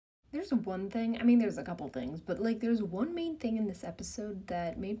There's one thing, I mean, there's a couple things, but like there's one main thing in this episode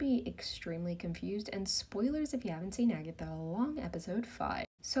that made me extremely confused, and spoilers if you haven't seen Agatha along episode 5.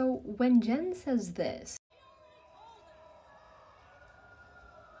 So when Jen says this,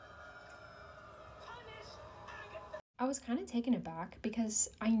 I was kind of taken aback because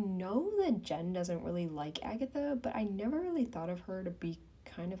I know that Jen doesn't really like Agatha, but I never really thought of her to be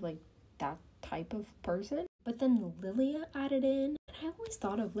kind of like that type of person. But then Lilia added in, and I always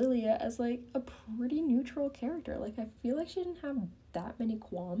thought of Lilia as like a pretty neutral character. Like, I feel like she didn't have that many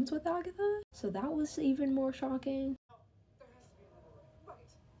qualms with Agatha, so that was even more shocking.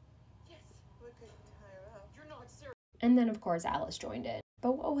 And then, of course, Alice joined in.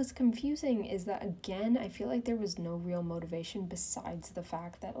 But what was confusing is that, again, I feel like there was no real motivation besides the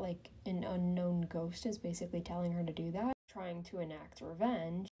fact that, like, an unknown ghost is basically telling her to do that, trying to enact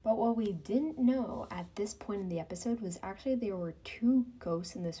revenge. But what we didn't know at this point in the episode was actually there were two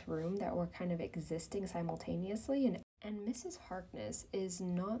ghosts in this room that were kind of existing simultaneously, and Mrs. Harkness is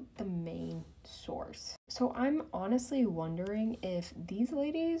not the main source. So I'm honestly wondering if these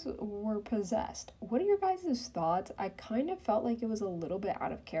ladies were possessed. What are your guys' thoughts? I kind of felt like it was a little bit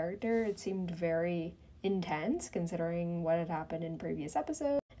out of character. It seemed very intense considering what had happened in previous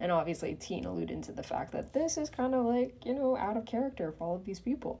episodes. And obviously Teen alluded to the fact that this is kind of like, you know, out of character for all of these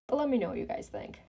people. But let me know what you guys think.